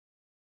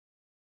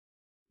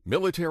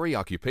Military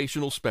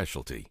Occupational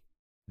Specialty,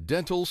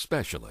 Dental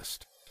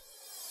Specialist.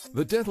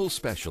 The dental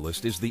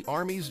specialist is the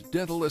Army's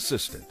dental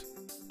assistant,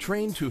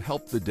 trained to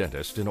help the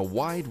dentist in a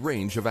wide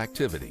range of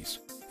activities,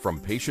 from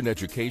patient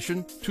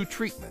education to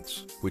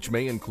treatments, which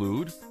may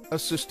include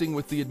assisting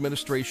with the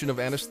administration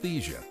of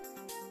anesthesia,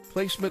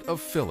 placement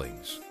of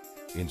fillings,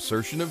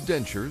 insertion of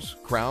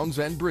dentures, crowns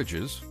and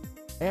bridges,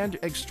 and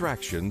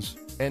extractions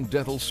and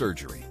dental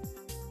surgery.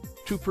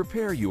 To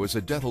prepare you as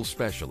a dental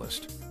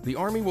specialist, the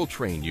Army will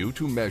train you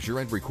to measure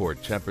and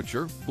record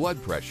temperature,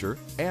 blood pressure,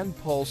 and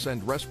pulse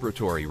and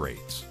respiratory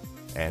rates,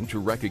 and to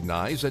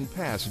recognize and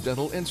pass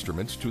dental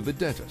instruments to the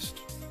dentist.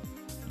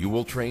 You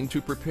will train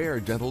to prepare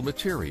dental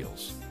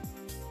materials,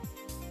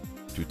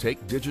 to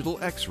take digital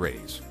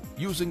x-rays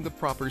using the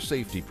proper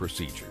safety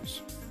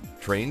procedures,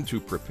 train to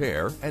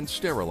prepare and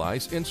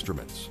sterilize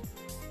instruments,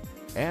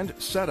 and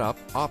set up,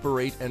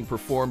 operate, and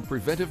perform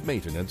preventive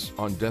maintenance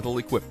on dental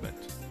equipment.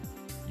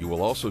 You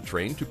will also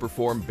train to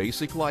perform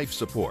basic life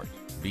support,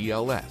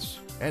 BLS,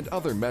 and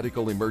other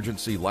medical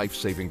emergency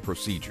life-saving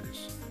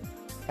procedures.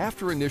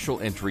 After initial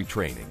entry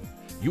training,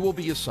 you will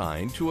be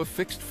assigned to a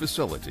fixed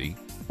facility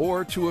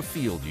or to a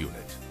field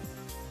unit.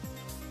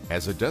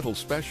 As a dental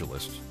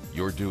specialist,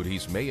 your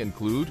duties may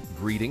include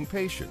greeting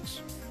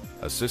patients,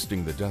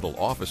 assisting the dental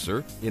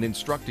officer in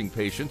instructing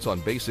patients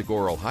on basic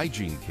oral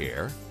hygiene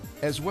care,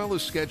 as well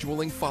as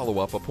scheduling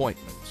follow-up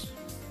appointments.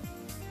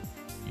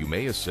 You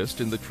may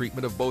assist in the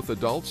treatment of both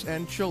adults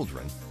and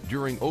children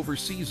during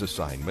overseas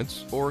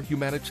assignments or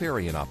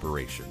humanitarian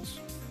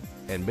operations,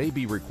 and may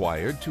be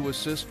required to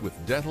assist with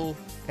dental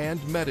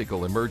and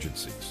medical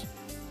emergencies.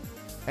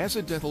 As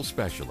a dental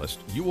specialist,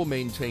 you will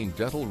maintain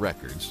dental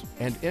records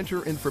and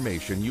enter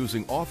information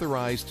using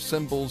authorized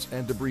symbols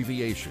and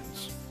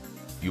abbreviations.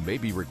 You may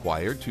be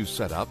required to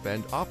set up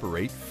and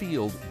operate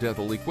field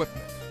dental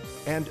equipment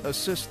and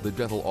assist the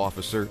dental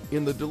officer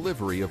in the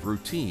delivery of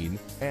routine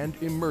and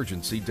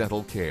emergency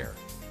dental care.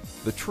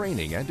 The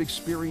training and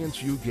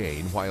experience you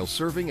gain while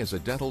serving as a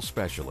dental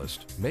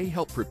specialist may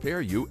help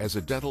prepare you as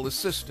a dental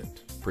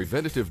assistant,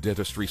 preventative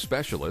dentistry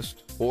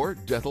specialist, or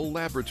dental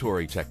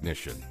laboratory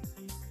technician.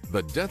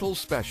 The Dental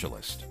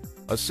Specialist,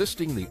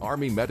 assisting the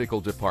Army Medical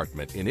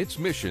Department in its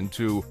mission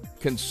to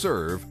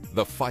conserve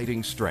the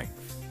fighting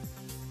strength.